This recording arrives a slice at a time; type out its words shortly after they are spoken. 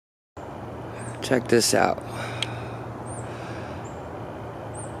Check this out.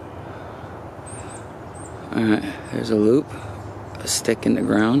 Alright, there's a loop, a stick in the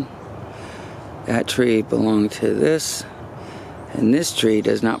ground. That tree belonged to this, and this tree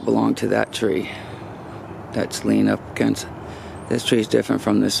does not belong to that tree that's leaning up against. This tree is different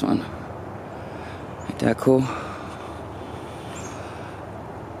from this one. Ain't that cool?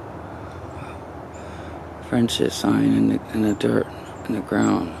 Friendship sign in the dirt, in the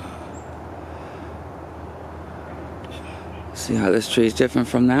ground. See how this tree is different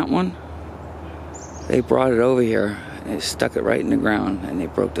from that one? They brought it over here and they stuck it right in the ground and they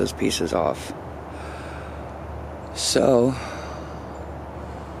broke those pieces off. So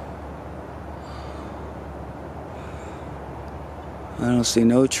I don't see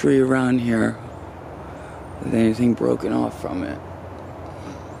no tree around here with anything broken off from it.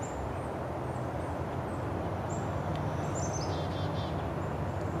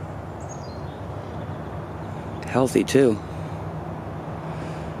 Healthy too.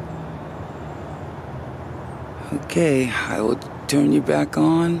 Okay, I will turn you back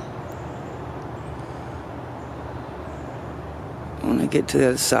on when I get to the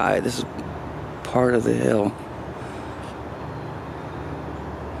other side. This is part of the hill.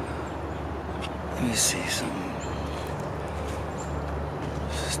 Let me see something.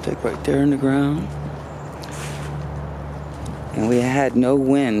 Stick right there in the ground. And we had no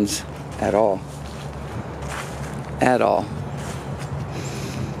winds at all. At all.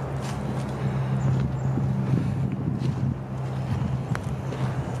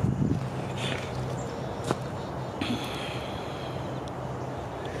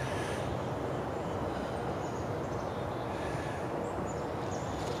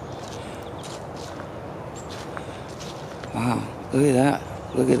 Wow, look at that.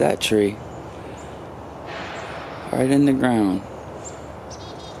 Look at that tree. Right in the ground.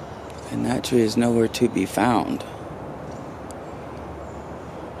 And that tree is nowhere to be found.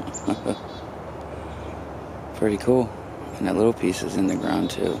 Pretty cool. And that little piece is in the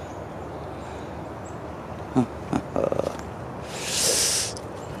ground too. Look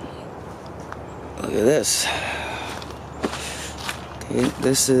at this. Okay,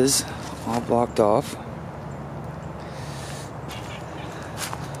 this is all blocked off.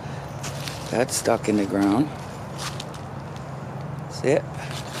 That's stuck in the ground. See it?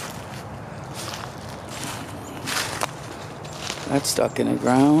 That's stuck in the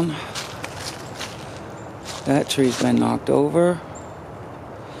ground. That tree's been knocked over.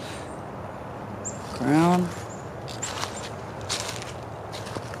 Ground.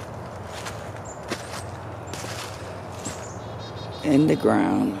 In the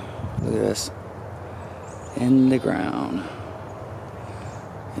ground. Look at this. In the ground.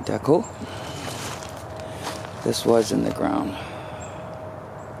 Ain't that cool? This was in the ground.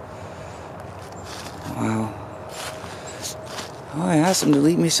 Wow. Oh, I asked them to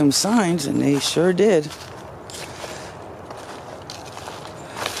leave me some signs, and they sure did.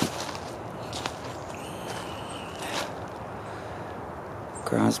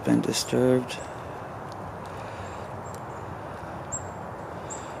 Ground's been disturbed.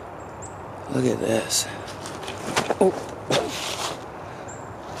 Look at this. Oh,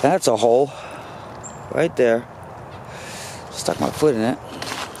 that's a hole right there. Stuck my foot in it.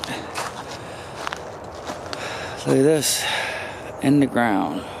 Look at this. In the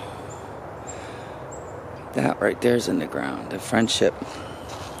ground. That right there's in the ground. The friendship.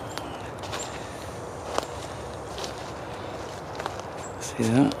 See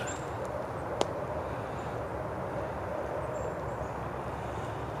that?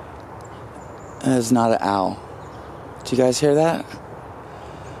 That is not an owl. Did you guys hear that?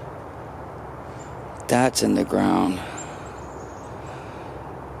 That's in the ground.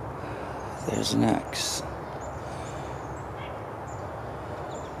 There's an X.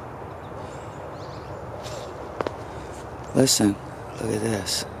 Listen, look at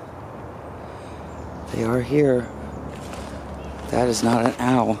this. They are here. That is not an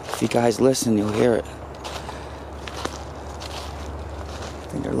owl. If you guys listen, you'll hear it. I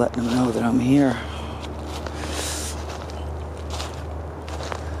think they're letting them know that I'm here.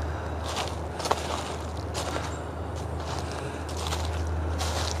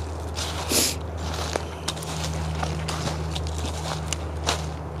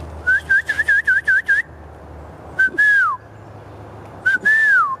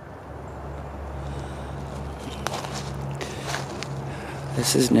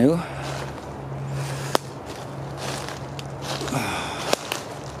 This is new.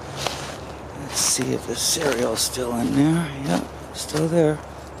 Let's see if the cereal's still in there. Yep, still there.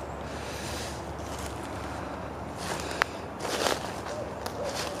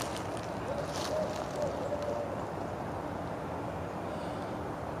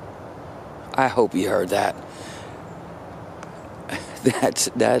 I hope you heard that.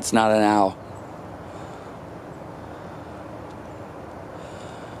 That's not an owl.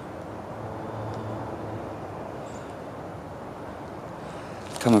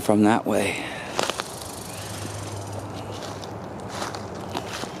 Coming from that way.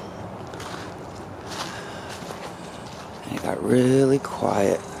 It got really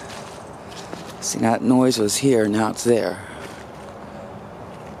quiet. See, that noise was here, now it's there.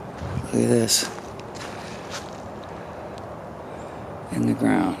 Look at this. In the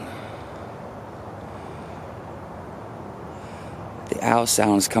ground. The owl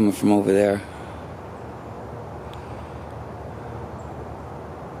sound is coming from over there.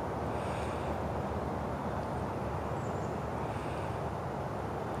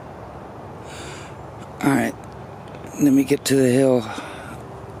 Alright, let me get to the hill.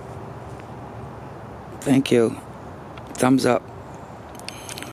 Thank you. Thumbs up.